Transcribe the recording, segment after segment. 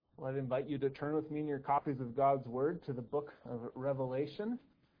I'd invite you to turn with me in your copies of God's Word to the book of Revelation.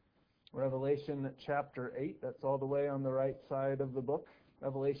 Revelation chapter 8, that's all the way on the right side of the book.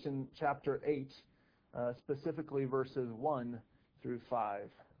 Revelation chapter 8, specifically verses 1 through 5.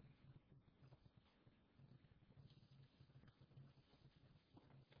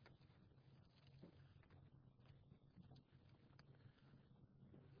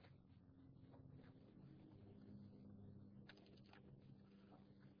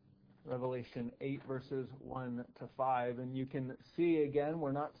 Revelation 8, verses 1 to 5. And you can see again,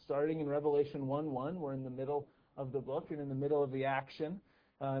 we're not starting in Revelation 1:1. We're in the middle of the book and in the middle of the action.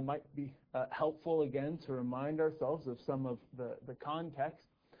 It might be helpful again to remind ourselves of some of the context.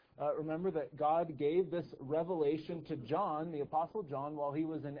 Remember that God gave this revelation to John, the Apostle John, while he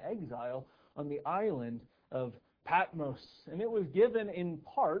was in exile on the island of Patmos. And it was given in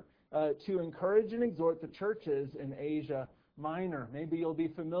part to encourage and exhort the churches in Asia Minor. Maybe you'll be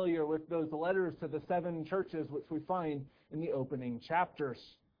familiar with those letters to the 7 churches which we find in the opening chapters.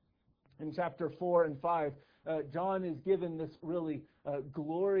 In chapter 4 and 5, John is given this really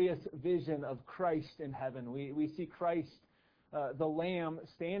glorious vision of Christ in heaven. We see Christ, the Lamb,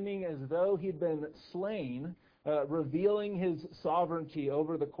 standing as though he'd been slain, revealing his sovereignty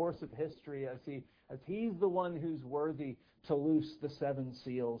over the course of history as he's the one who's worthy to loose the 7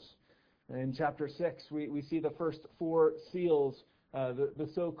 seals. In chapter 6, we see the first 4 seals, the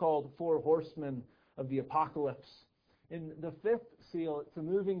so-called 4 horsemen of the apocalypse. In the 5th seal, it's a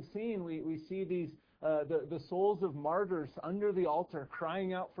moving scene. We see these the souls of martyrs under the altar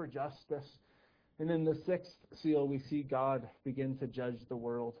crying out for justice. And in the 6th seal, we see God begin to judge the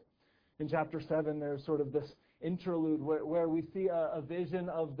world. In chapter 7, there's sort of this interlude where we see a vision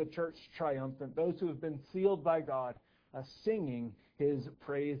of the church triumphant, those who have been sealed by God, singing his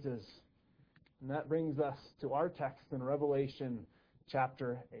praises. And that brings us to our text in Revelation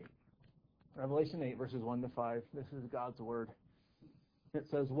chapter 8. Revelation 8, verses 1 to 5. This is God's Word. It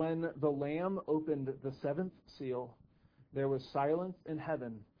says, "When the Lamb opened the 7th seal, there was silence in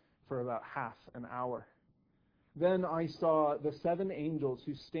heaven for about half an hour. Then I saw the 7 angels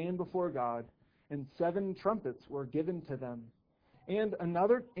who stand before God, and 7 trumpets were given to them. And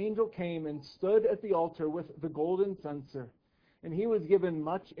another angel came and stood at the altar with the golden censer. And he was given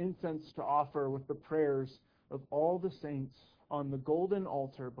much incense to offer with the prayers of all the saints on the golden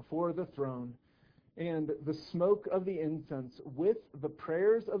altar before the throne. And the smoke of the incense with the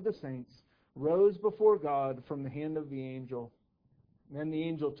prayers of the saints rose before God from the hand of the angel. Then the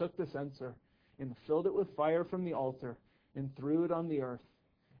angel took the censer and filled it with fire from the altar and threw it on the earth.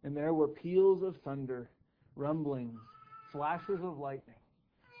 And there were peals of thunder, rumblings, flashes of lightning,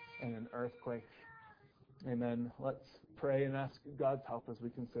 and an earthquake." Amen. Let's pray and ask God's help as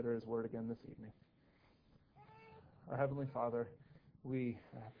we consider his word again this evening. Our Heavenly Father, we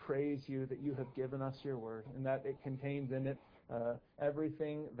praise you that you have given us your word and that it contains in it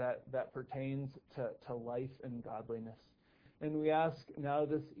everything that pertains to life and godliness. And we ask now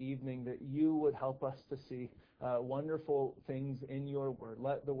this evening that you would help us to see wonderful things in your word.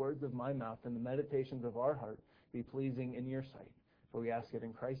 Let the words of my mouth and the meditations of our heart be pleasing in your sight. For we ask it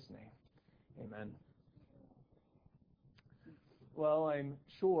in Christ's name. Amen. Well, I'm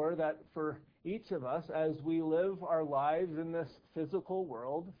sure that for each of us, as we live our lives in this physical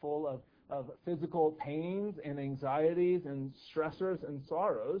world full of physical pains and anxieties and stressors and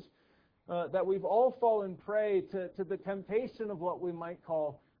sorrows, that we've all fallen prey to the temptation of what we might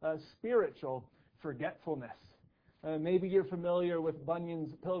call spiritual forgetfulness. Maybe you're familiar with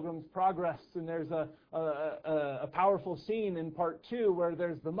Bunyan's Pilgrim's Progress, and there's a powerful scene in part 2 where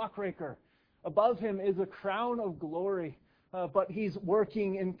there's the muckraker. Above him is a crown of glory. But he's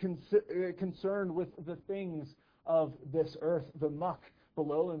working and concerned with the things of this earth, the muck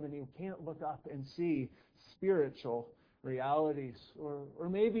below him, and he can't look up and see spiritual realities. Or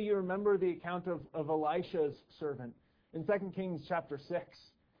maybe you remember the account of Elisha's servant in 2 Kings chapter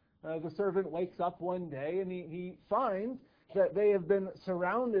 6. The servant wakes up one day and he finds that they have been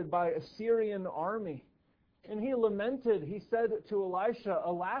surrounded by a Syrian army. And he lamented. He said to Elisha,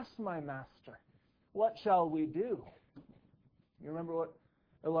 "Alas, my master, what shall we do?" You remember what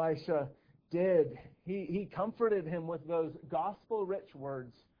Elisha did? He comforted him with those gospel-rich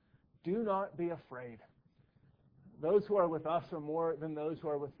words, "Do not be afraid. Those who are with us are more than those who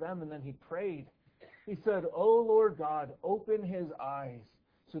are with them." And then he prayed. He said, "O Lord God, open his eyes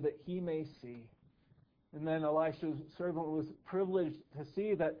so that he may see." And then Elisha's servant was privileged to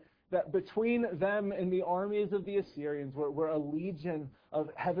see that between them and the armies of the Assyrians were a legion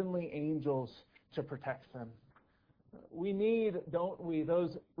of heavenly angels to protect them. We need, don't we,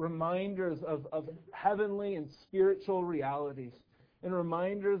 those reminders of heavenly and spiritual realities. and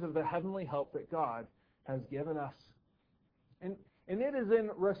reminders of the heavenly help that God has given us. And it is in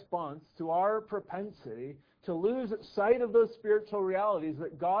response to our propensity to lose sight of those spiritual realities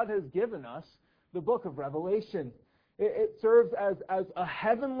that God has given us the book of Revelation. It serves as a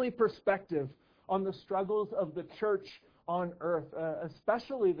heavenly perspective on the struggles of the church on earth,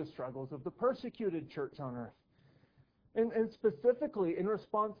 especially the struggles of the persecuted church on earth. And specifically in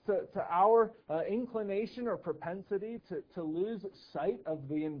response to our inclination or propensity to lose sight of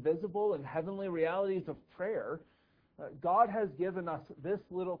the invisible and heavenly realities of prayer, God has given us this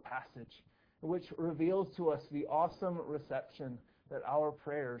little passage which reveals to us the awesome reception that our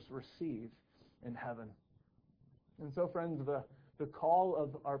prayers receive in heaven. And so, friends, the call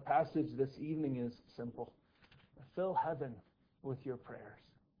of our passage this evening is simple. Fill heaven with your prayers.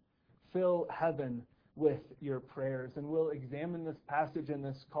 Fill heaven with your prayers. And we'll examine this passage and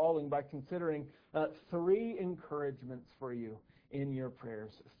this calling by considering 3 encouragements for you in your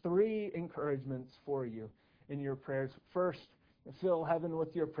prayers. 3 encouragements for you in your prayers. First, fill heaven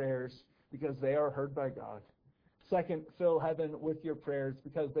with your prayers because they are heard by God. Second, fill heaven with your prayers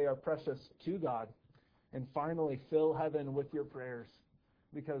because they are precious to God. And finally, fill heaven with your prayers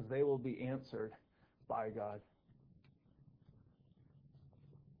because they will be answered by God.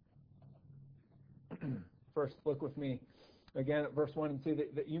 First, look with me again at verse 1 and see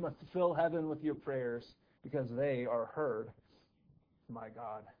that you must fill heaven with your prayers because they are heard by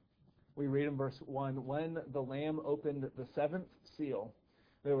God. We read in verse 1, when the Lamb opened the 7th seal,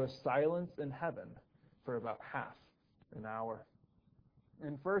 there was silence in heaven for about half an hour.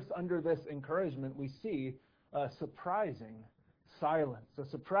 And first, under this encouragement, we see a surprising silence.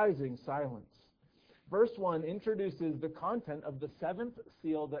 Verse 1 introduces the content of the 7th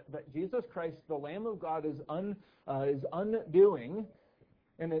seal that Jesus Christ, the Lamb of God, is undoing,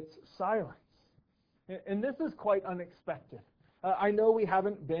 and it's silence. And this is quite unexpected. I know we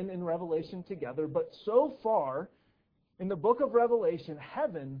haven't been in Revelation together, but so far in the book of Revelation,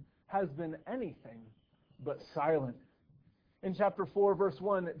 heaven has been anything but silent. In chapter 4, verse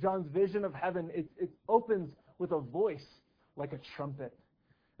 1, John's vision of heaven, it opens with a voice like a trumpet.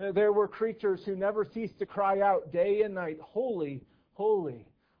 There were creatures who never ceased to cry out day and night, holy, holy,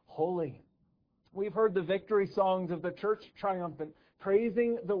 holy. We've heard the victory songs of the church triumphant,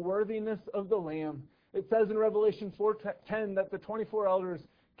 praising the worthiness of the Lamb. It says in Revelation 4:10 that the 24 elders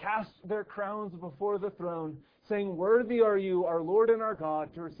cast their crowns before the throne, saying, worthy are you, our Lord and our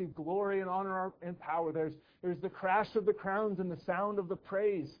God, to receive glory and honor and power. There's the crash of the crowns and the sound of the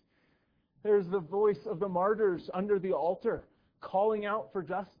praise. There's the voice of the martyrs under the altar, calling out for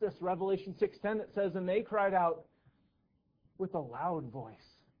justice. Revelation 6:10, it says, and they cried out with a loud voice.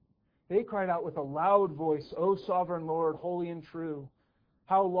 They cried out with a loud voice, O sovereign Lord, holy and true,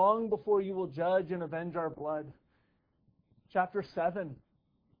 how long before you will judge and avenge our blood? Chapter 7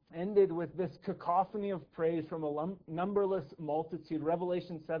 ended with this cacophony of praise from a numberless multitude.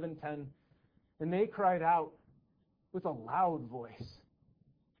 Revelation 7:10, and they cried out with a loud voice,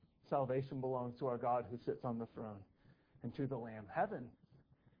 salvation belongs to our God who sits on the throne and to the Lamb. Heaven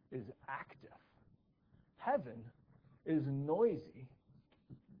is active. Heaven is noisy.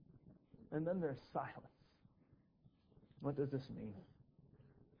 And then there's silence. What does this mean?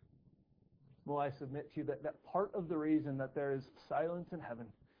 Well, I submit to you that part of the reason that there is silence in heaven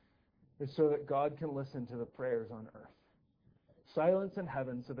is so that God can listen to the prayers on earth. Silence in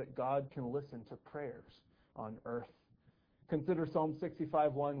heaven so that God can listen to prayers on earth. Consider Psalm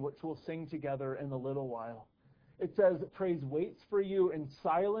 65:1, which we'll sing together in a little while. It says, praise waits for you in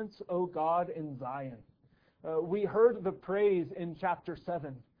silence, O God, in Zion. We heard the praise in chapter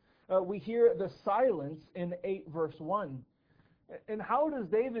 7. We hear the silence in 8 verse 1. And how does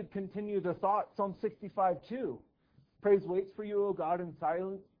David continue the thought? Psalm 65:2. Praise waits for you, O God, in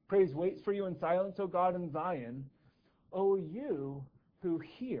silence. Praise waits for you in silence, O God, in Zion. O you who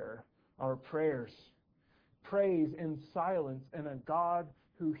hear our prayers. Praise in silence and a God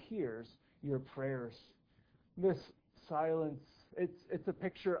who hears your prayers. This silence, it's a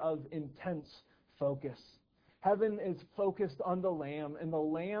picture of intense focus. Heaven is focused on the Lamb, and the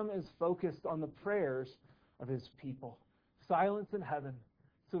Lamb is focused on the prayers of his people. Silence in heaven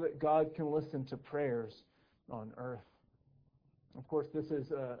so that God can listen to prayers on earth. Of course, this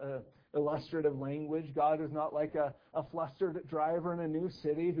is illustrative language. God is not like a flustered driver in a new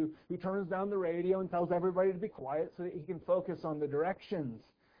city who turns down the radio and tells everybody to be quiet so that he can focus on the directions.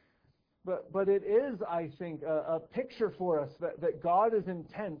 But it is, I think, a picture for us that God is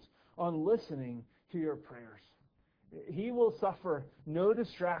intent on listening to your prayers. He will suffer no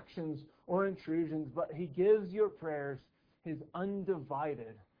distractions or intrusions, but he gives your prayers his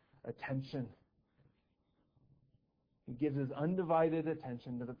undivided attention. He gives his undivided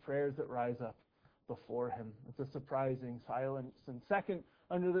attention to the prayers that rise up before him. It's a surprising silence. And second,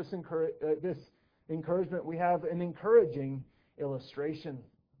 under this encouragement, we have an encouraging illustration.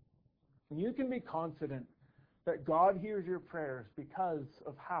 And you can be confident that God hears your prayers because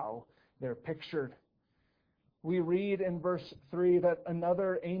of how they're pictured. We read in verse 3 that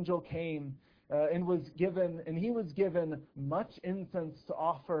another angel came and he was given much incense to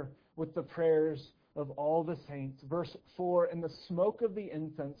offer with the prayers of all the saints. Verse 4, and the smoke of the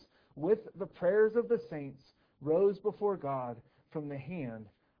incense with the prayers of the saints rose before God from the hand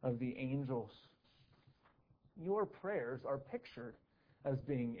of the angels. Your prayers are pictured as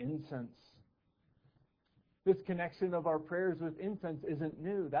being incense. This connection of our prayers with incense isn't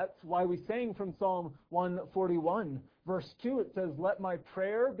new. That's why we sang from Psalm 141. Verse 2, it says, let my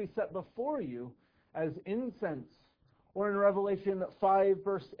prayer be set before you as incense. Or in Revelation 5,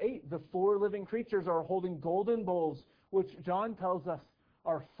 verse 8, the four living creatures are holding golden bowls, which John tells us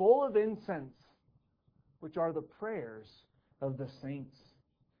are full of incense, which are the prayers of the saints.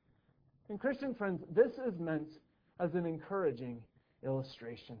 And Christian friends, this is meant as an encouraging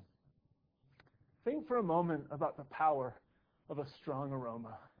illustration. Think for a moment about the power of a strong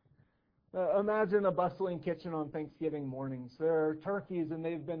aroma. Imagine a bustling kitchen on Thanksgiving mornings. There are turkeys and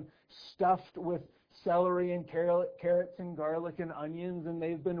they've been stuffed with celery and carrots and garlic and onions, and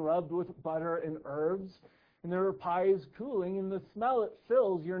they've been rubbed with butter and herbs. And there are pies cooling, and the smell, it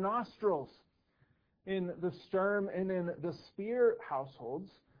fills your nostrils. In the Sturm and in the Spear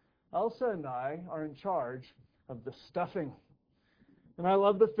households, Elsa and I are in charge of the stuffing. And I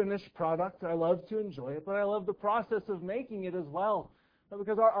love the finished product. I love to enjoy it, but I love the process of making it as well.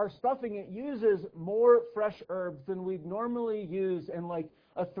 Because our stuffing, it uses more fresh herbs than we'd normally use in like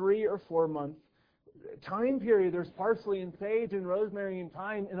a 3 or 4 month time period. There's parsley and sage and rosemary and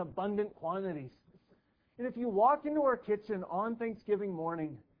thyme in abundant quantities. And if you walk into our kitchen on Thanksgiving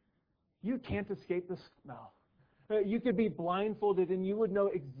morning, you can't escape the smell. You could be blindfolded and you would know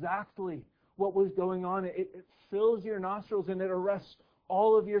exactly what was going on. It fills your nostrils and it arrests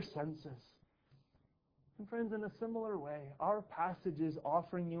all of your senses. And friends, in a similar way, our passage is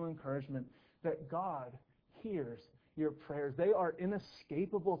offering you encouragement that God hears your prayers. They are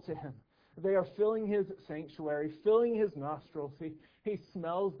inescapable to Him. They are filling His sanctuary, filling His nostrils. He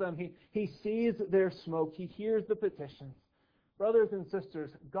smells them. He sees their smoke. He hears the petitions. Brothers and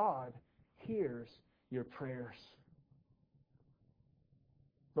sisters, God hears your prayers.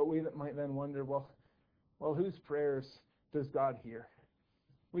 But we might then wonder, well, whose prayers does God hear?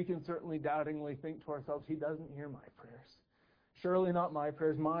 We can certainly doubtingly think to ourselves, He doesn't hear my prayers. Surely not my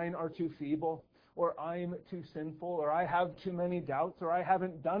prayers. Mine are too feeble, or I'm too sinful, or I have too many doubts, or I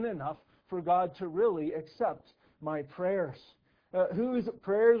haven't done enough for God to really accept my prayers. Whose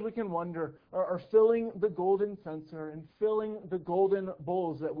prayers, we can wonder, are filling the golden censer and filling the golden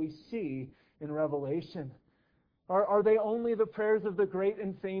bowls that we see in Revelation? Are they only the prayers of the great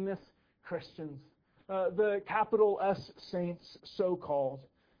and famous Christians, the capital S saints, so-called?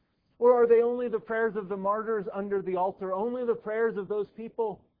 Or are they only the prayers of the martyrs under the altar, only the prayers of those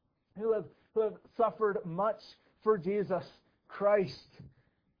people who have suffered much for Jesus Christ?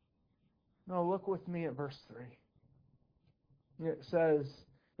 Now look with me at verse 3. It says,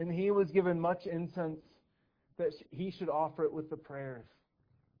 and He was given much incense that He should offer it with the prayers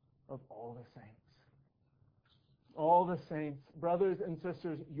of all the saints. All the saints, brothers and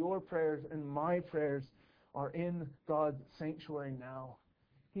sisters, your prayers and my prayers are in God's sanctuary now.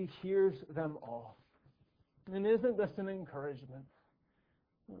 He hears them all. And isn't this an encouragement?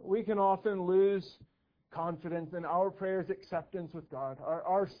 We can often lose confidence in our prayers' acceptance with God.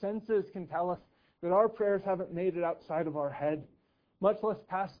 Our senses can tell us that our prayers haven't made it outside of our head, much less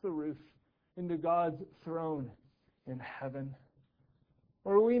past the roof into God's throne in heaven.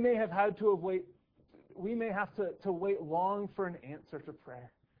 Or we may have to wait long for an answer to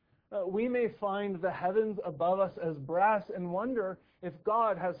prayer. We may find the heavens above us as brass and wonder if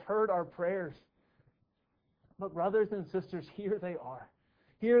God has heard our prayers. But brothers and sisters, here they are.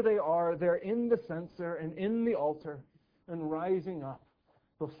 Here they are. They're in the censer and in the altar and rising up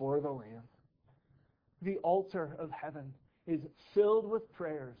before the Lamb. The altar of heaven is filled with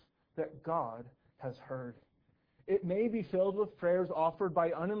prayers that God has heard. It may be filled with prayers offered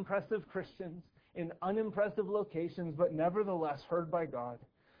by unimpressive Christians in unimpressive locations, but nevertheless heard by God.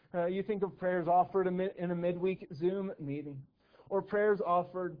 You think of prayers offered in a midweek Zoom meeting, or prayers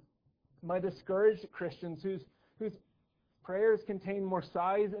offered by discouraged Christians whose prayers contain more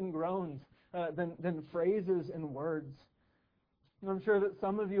sighs and groans than phrases and words. And I'm sure that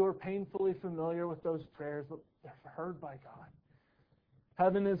some of you are painfully familiar with those prayers, but they're heard by God.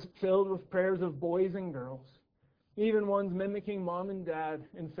 Heaven is filled with prayers of boys and girls even ones mimicking mom and dad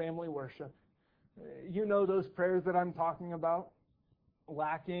in family worship. You know those prayers that I'm talking about,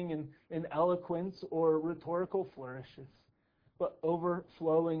 lacking in eloquence or rhetorical flourishes, but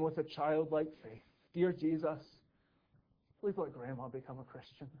overflowing with a childlike faith. Dear Jesus, please let Grandma become a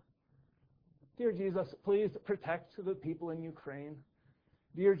Christian. Dear Jesus, please protect the people in Ukraine.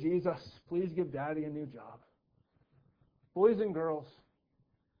 Dear Jesus, please give Daddy a new job. Boys and girls,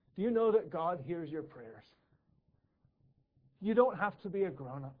 do you know that God hears your prayers? You don't have to be a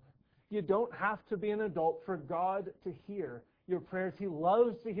grown-up. You don't have to be an adult for God to hear your prayers. He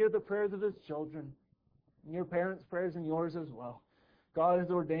loves to hear the prayers of His children, your parents' prayers and yours as well. God has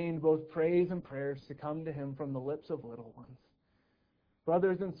ordained both praise and prayers to come to Him from the lips of little ones.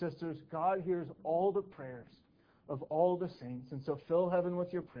 Brothers and sisters, God hears all the prayers of all the saints, and so fill heaven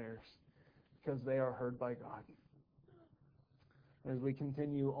with your prayers because they are heard by God. As we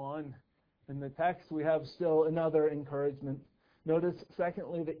continue on in the text, we have still another encouragement. Notice,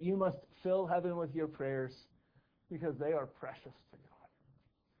 secondly, that you must fill heaven with your prayers because they are precious to God.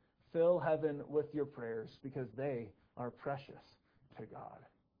 Fill heaven with your prayers because they are precious to God.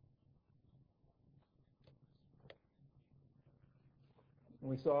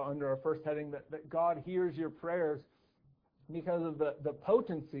 We saw under our first heading that God hears your prayers because of the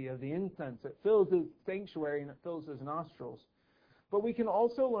potency of the incense. It fills His sanctuary and it fills His nostrils. But we can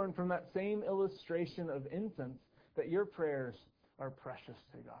also learn from that same illustration of incense that your prayers are precious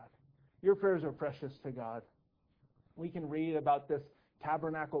to God. Your prayers are precious to God. We can read about this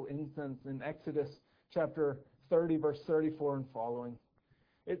tabernacle incense in Exodus chapter 30, verse 34 and following.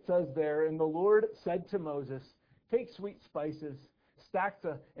 It says there, "And the Lord said to Moses, take sweet spices,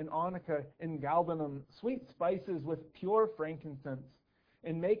 stacta and onycha and galbanum, sweet spices with pure frankincense,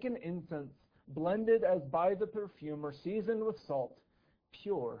 and make an incense blended as by the perfumer, seasoned with salt,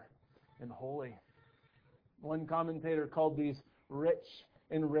 pure and holy." One commentator called these rich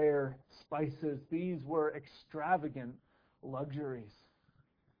and rare spices. These were extravagant luxuries.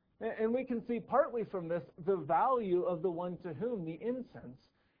 And we can see partly from this the value of the one to whom the incense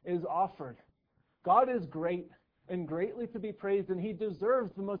is offered. God is great and greatly to be praised, and He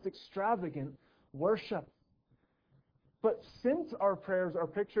deserves the most extravagant worship. But since our prayers are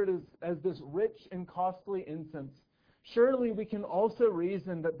pictured as this rich and costly incense, surely we can also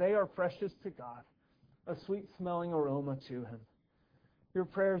reason that they are precious to God, a sweet-smelling aroma to Him. Your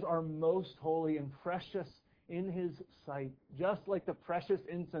prayers are most holy and precious in His sight, just like the precious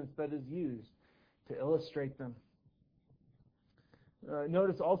incense that is used to illustrate them.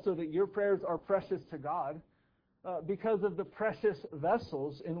 Notice also that your prayers are precious to God because of the precious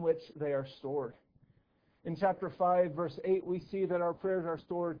vessels in which they are stored. In chapter 5, verse 8, we see that our prayers are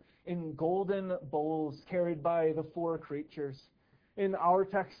stored in golden bowls carried by the four creatures. In our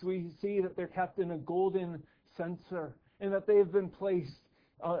text, we see that they're kept in a golden censer and that they have been placed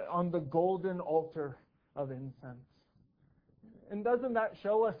on the golden altar of incense. And doesn't that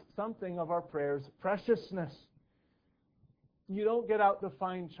show us something of our prayers' preciousness? You don't get out the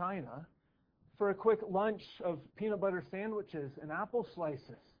fine china for a quick lunch of peanut butter sandwiches and apple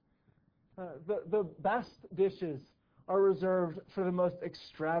slices. The best dishes are reserved for the most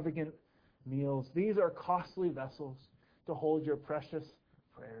extravagant meals. These are costly vessels to hold your precious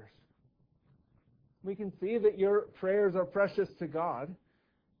prayers. We can see that your prayers are precious to God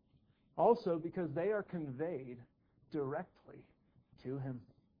also because they are conveyed directly to Him.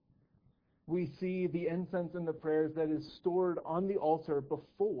 We see the incense in the prayers that is stored on the altar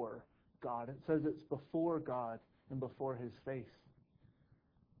before God. It says it's before God and before His face.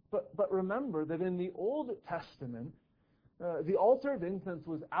 But remember that in the Old Testament, the altar of incense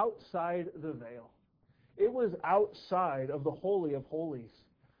was outside the veil. It was outside of the Holy of Holies.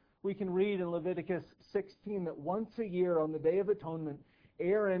 We can read in Leviticus 16 that once a year on the Day of Atonement,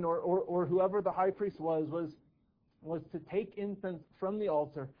 Aaron or whoever the high priest was to take incense from the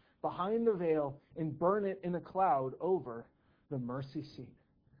altar behind the veil and burn it in a cloud over the mercy seat.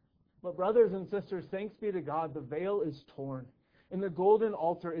 But brothers and sisters, thanks be to God, the veil is torn. And the golden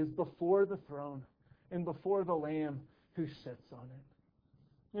altar is before the throne and before the Lamb who sits on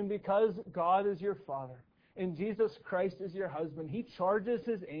it. And because God is your Father and Jesus Christ is your husband, He charges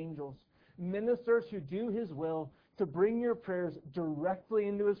His angels, ministers who do His will, to bring your prayers directly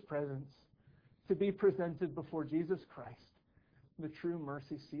into His presence, to be presented before Jesus Christ, the true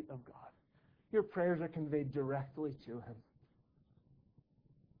mercy seat of God. Your prayers are conveyed directly to Him.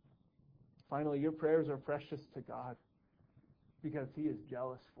 Finally, your prayers are precious to God because He is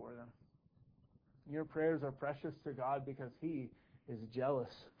jealous for them. Your prayers are precious to God because He is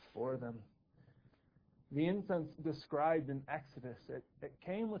jealous for them. The incense described in Exodus, it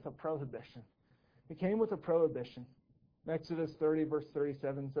came with a prohibition. It came with a prohibition. Exodus 30, verse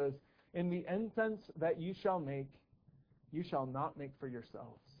 37 says, "In the incense that you shall make, you shall not make for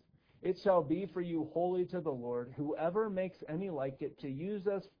yourselves. It shall be for you holy to the Lord. Whoever makes any like it to use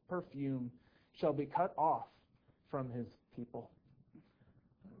as perfume shall be cut off from his people."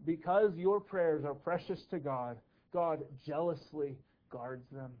 Because your prayers are precious to God, God jealously guards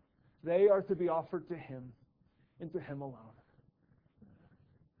them. They are to be offered to Him and to Him alone.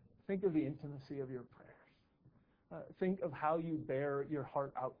 Think of the intimacy of your prayers. Think of how you bear your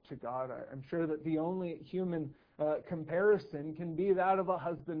heart out to God. I'm sure that the only human comparison can be that of a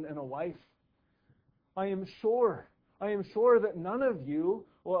husband and a wife. I am sure that none of you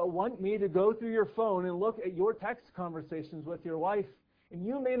want me to go through your phone and look at your text conversations with your wife, and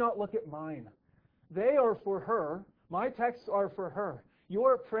you may not look at mine. They are for her. My texts are for her.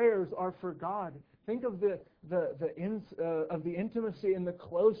 Your prayers are for God. Think of the intimacy and the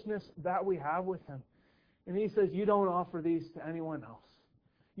closeness that we have with Him. And He says, you don't offer these to anyone else.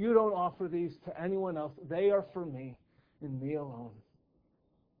 You don't offer these to anyone else. They are for me and me alone.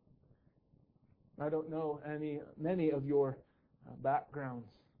 I don't know many of your backgrounds.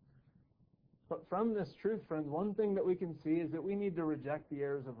 But from this truth, friends, one thing that we can see is that we need to reject the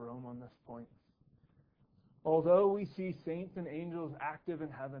errors of Rome on this point. Although we see saints and angels active in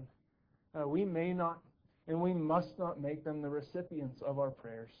heaven, we may not and we must not make them the recipients of our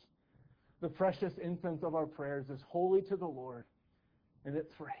prayers. The precious incense of our prayers is holy to the Lord, and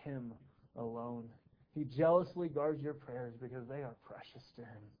it's for Him alone. He jealously guards your prayers because they are precious to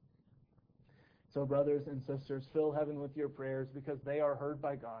Him. So, brothers and sisters, fill heaven with your prayers because they are heard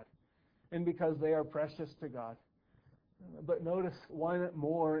by God and because they are precious to God. But notice one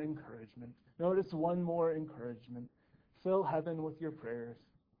more encouragement. Notice one more encouragement. Fill heaven with your prayers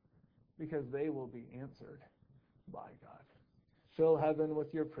because they will be answered by God. Fill heaven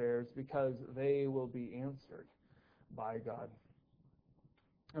with your prayers because they will be answered by God.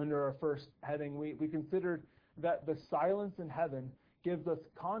 Under our first heading, we considered that the silence in heaven gives us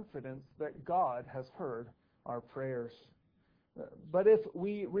confidence that God has heard our prayers. But if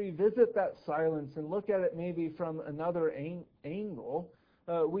we revisit that silence and look at it maybe from another angle,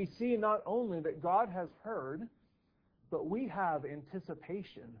 we see not only that God has heard, but we have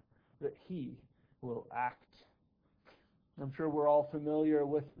anticipation that He will act. I'm sure we're all familiar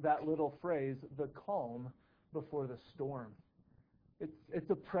with that little phrase, the calm before the storm. It's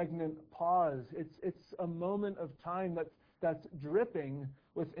a pregnant pause. It's a moment of time that's dripping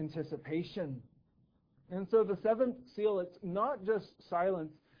with anticipation. And so the seventh seal, it's not just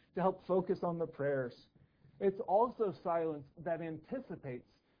silence to help focus on the prayers. It's also silence that anticipates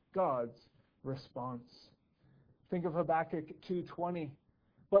God's response. Think of Habakkuk 2:20.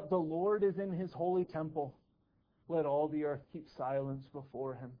 But the Lord is in His holy temple. Let all the earth keep silence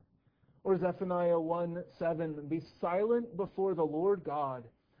before Him. Or Zephaniah 1:7. Be silent before the Lord God,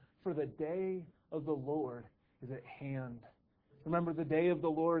 for the day of the Lord is at hand. Remember, the day of the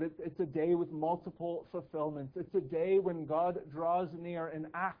Lord, it's a day with multiple fulfillments. It's a day when God draws near and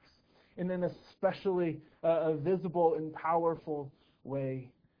acts in an especially visible and powerful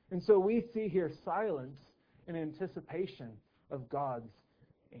way. And so we see here silence in anticipation of God's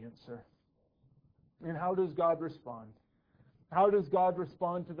answer. And how does God respond? How does God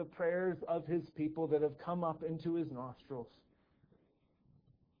respond to the prayers of His people that have come up into His nostrils?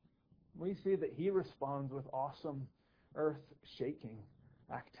 We see that He responds with awesome, earth-shaking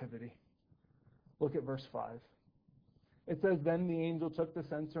activity. Look at verse 5. It says, Then the angel took the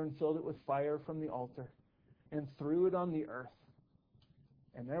censer and filled it with fire from the altar and threw it on the earth.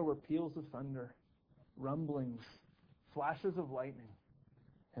 And there were peals of thunder, rumblings, flashes of lightning,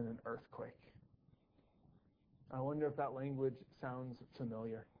 and an earthquake. I wonder if that language sounds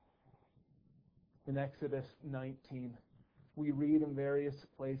familiar. In Exodus 19, we read in various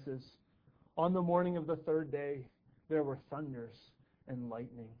places, On the morning of the third day, there were thunders and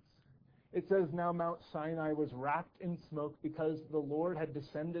lightnings. It says, Now Mount Sinai was wrapped in smoke because the Lord had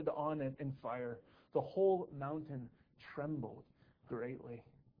descended on it in fire. The whole mountain trembled greatly.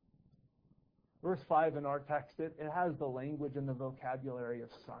 Verse 5 in our text, it has the language and the vocabulary of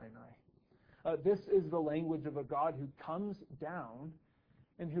Sinai. This is the language of a God who comes down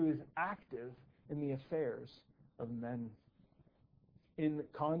and who is active in the affairs of men. In the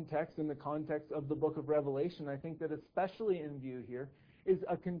context of the book of Revelation, I think that especially in view here is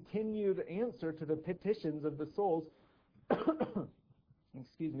a continued answer to the petitions of the souls,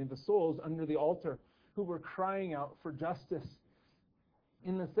 the souls under the altar who were crying out for justice.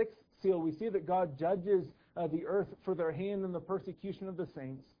 In the sixth seal, we see that God judges the earth for their hand in the persecution of the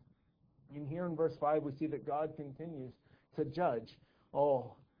saints. And here in verse 5, we see that God continues to judge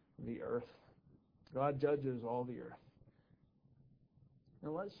all the earth. God judges all the earth.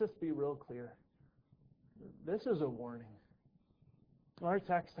 And let's just be real clear. This is a warning. Our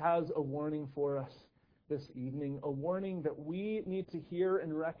text has a warning for us this evening, a warning that we need to hear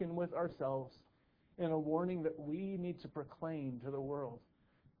and reckon with ourselves, and a warning that we need to proclaim to the world.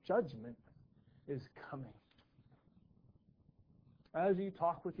 Judgment is coming. As you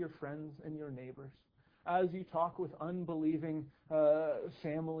talk with your friends and your neighbors, as you talk with unbelieving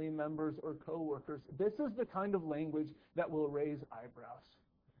family members or co-workers, this is the kind of language that will raise eyebrows.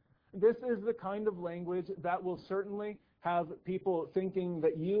 This is the kind of language that will certainly have people thinking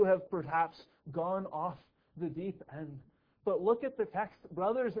that you have perhaps gone off the deep end. But look at the text,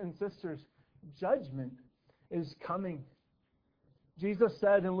 brothers and sisters, judgment is coming. Jesus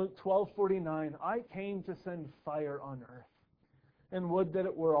said in Luke 12:49, I came to send fire on earth, and would that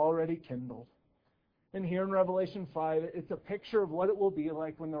it were already kindled. And here in Revelation 5, it's a picture of what it will be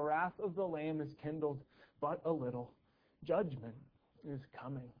like when the wrath of the Lamb is kindled but a little. Judgment is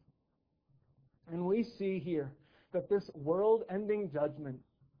coming. And we see here that this world-ending judgment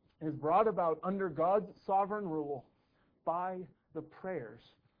is brought about under God's sovereign rule by the prayers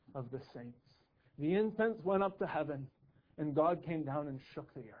of the saints. The incense went up to heaven, and God came down and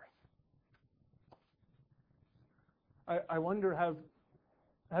shook the earth. I wonder,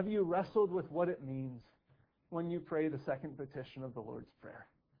 have you wrestled with what it means when you pray the second petition of the Lord's Prayer?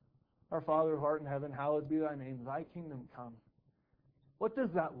 Our Father who art in heaven, hallowed be thy name, thy kingdom come. What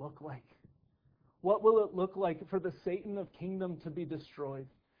does that look like? What will it look like for the Satan of kingdom to be destroyed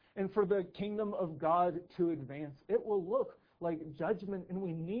and for the kingdom of God to advance? It will look like judgment, and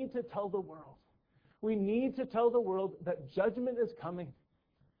we need to tell the world. We need to tell the world that judgment is coming,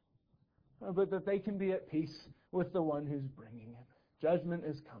 but that they can be at peace with the one who's bringing it. Judgment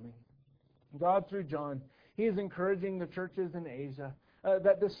is coming. God, through John, he is encouraging the churches in Asia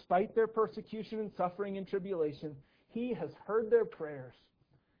that despite their persecution and suffering and tribulation, he has heard their prayers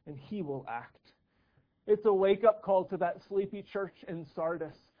and he will act. It's a wake-up call to that sleepy church in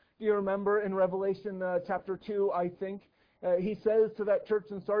Sardis. Do you remember in Revelation chapter 2, I think, he says to that church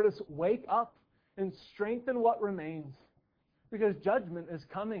in Sardis, wake up and strengthen what remains, because judgment is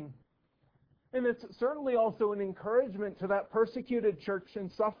coming. And it's certainly also an encouragement to that persecuted church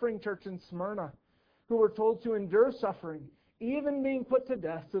and suffering church in Smyrna, who were told to endure suffering, even being put to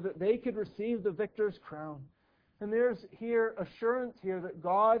death, so that they could receive the victor's crown. And there's here assurance here that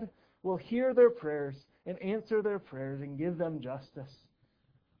God will hear their prayers and answer their prayers and give them justice.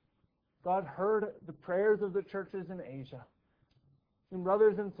 God heard the prayers of the churches in Asia. And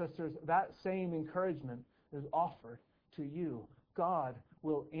brothers and sisters, that same encouragement is offered to you. God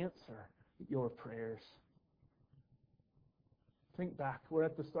will answer your prayers. Think back. We're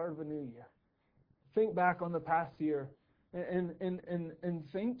at the start of a new year. Think back on the past year and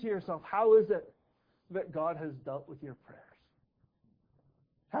think to yourself, how is it that God has dealt with your prayers?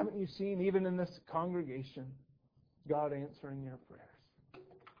 Haven't you seen, even in this congregation, God answering your prayers?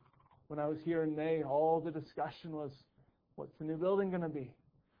 When I was here in May, all the discussion was, what's the new building going to be?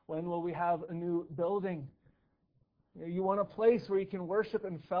 When will we have a new building? You want a place where you can worship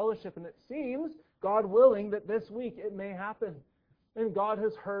and fellowship, and it seems, God willing, that this week it may happen. And God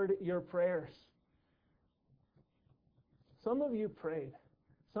has heard your prayers. Some of you prayed.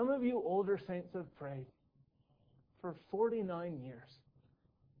 Some of you older saints have prayed for 49 years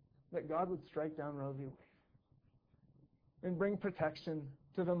that God would strike down Roe v. Wade and bring protection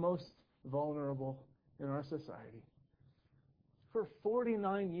to the most vulnerable in our society. For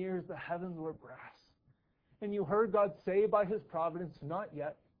 49 years, the heavens were brass. And you heard God say by his providence, not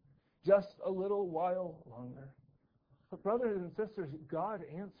yet, just a little while longer. But brothers and sisters, God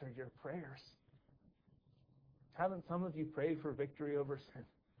answered your prayers. Haven't some of you prayed for victory over sin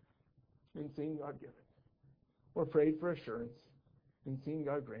and seen God give it? Or prayed for assurance and seen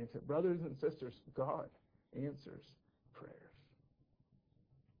God grant it? Brothers and sisters, God answers prayers.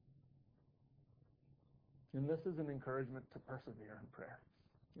 And this is an encouragement to persevere in prayer,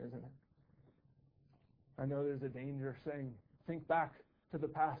 isn't it? I know there's a danger saying, think back to the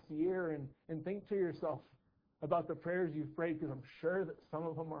past year and think to yourself about the prayers you've prayed, because I'm sure that some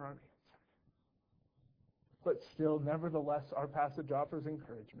of them are unanswered. But still, nevertheless, our passage offers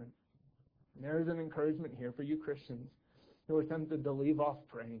encouragement. And there is an encouragement here for you Christians who are tempted to leave off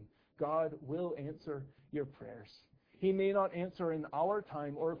praying. God will answer your prayers. He may not answer in our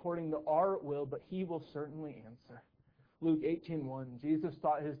time or according to our will, but he will certainly answer. Luke 18:1, Jesus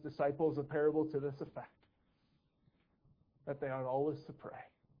taught his disciples a parable to this effect, that they ought always to pray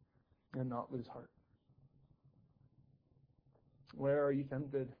and not lose heart. Where are you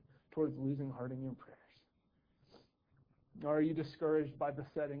tempted towards losing heart in your prayers? Or are you discouraged by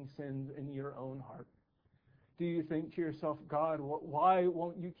besetting sins in your own heart? Do you think to yourself, God, why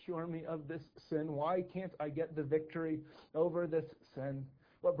won't you cure me of this sin? Why can't I get the victory over this sin?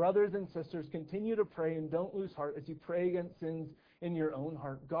 But brothers and sisters, continue to pray and don't lose heart as you pray against sins in your own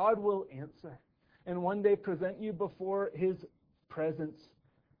heart. God will answer and one day present you before His presence,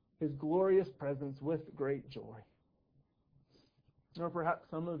 His glorious presence with great joy. Or perhaps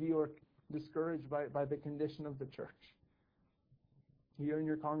some of you are discouraged by the condition of the church. Here in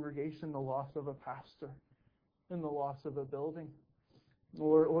your congregation, the loss of a pastor and the loss of a building,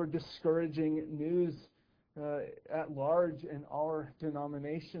 or discouraging news at large in our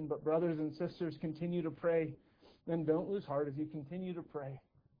denomination. But brothers and sisters, continue to pray, and don't lose heart as you continue to pray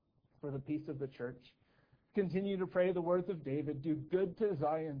for the peace of the church. Continue to pray the words of David, do good to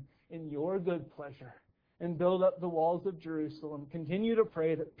Zion in your good pleasure, and build up the walls of Jerusalem. Continue to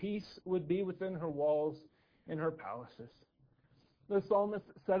pray that peace would be within her walls and her palaces. The psalmist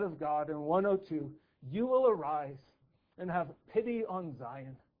said of God in 102, you will arise and have pity on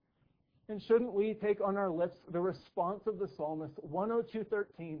Zion. And shouldn't we take on our lips the response of the psalmist,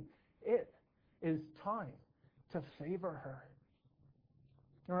 102:13, it is time to favor her.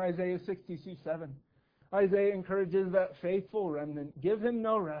 Or Isaiah 62:7. Isaiah encourages that faithful remnant, give him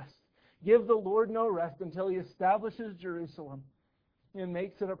no rest. Give the Lord no rest until He establishes Jerusalem and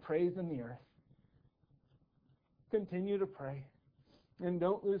makes it a praise in the earth. Continue to pray. And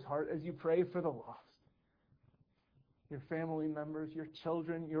don't lose heart as you pray for the lost. Your family members, your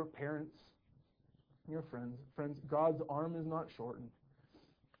children, your parents, your friends. Friends, God's arm is not shortened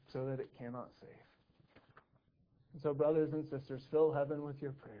so that it cannot save. And so, brothers and sisters, fill heaven with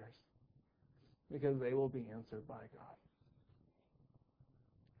your prayers because they will be answered by God.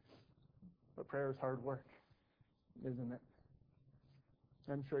 But prayer is hard work, isn't it?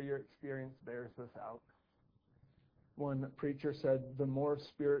 I'm sure your experience bears this out. One preacher said, the more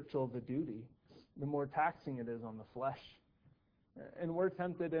spiritual the duty, the more taxing it is on the flesh. And we're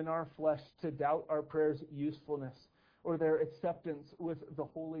tempted in our flesh to doubt our prayers' usefulness or their acceptance with the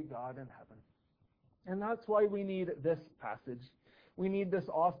holy God in heaven. And that's why we need this passage. We need this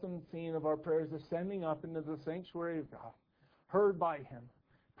awesome scene of our prayers ascending up into the sanctuary of God, heard by Him,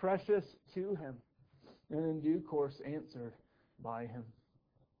 precious to Him, and in due course answered by Him.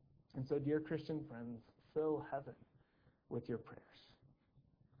 And so, dear Christian friends, fill heaven with your prayers.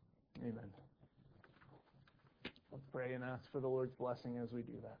 Amen. Let's pray and ask for the Lord's blessing as we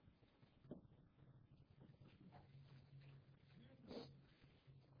do that.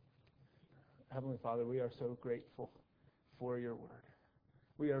 Heavenly Father, we are so grateful for your word.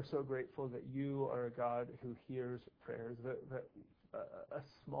 We are so grateful that you are a God who hears prayers, that a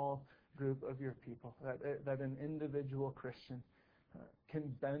small group of your people, that an individual Christian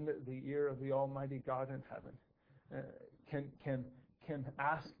can bend the ear of the Almighty God in heaven, can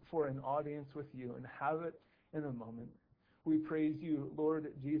ask for an audience with you and have it in a moment. We praise you,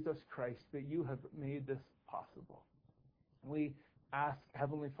 Lord Jesus Christ, that you have made this possible. We ask,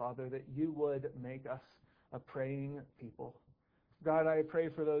 Heavenly Father, that you would make us a praying people. God, I pray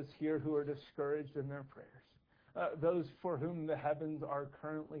for those here who are discouraged in their prayers, those for whom the heavens are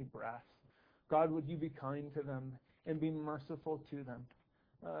currently brass. God, would you be kind to them and be merciful to them?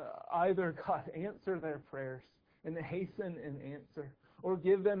 Either, God, answer their prayers and hasten an answer, or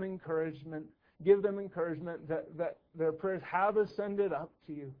give them encouragement. Give them encouragement that their prayers have ascended up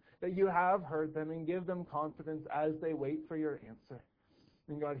to you, that you have heard them, and give them confidence as they wait for your answer.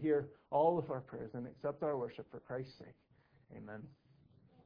 And God, hear all of our prayers and accept our worship for Christ's sake. Amen.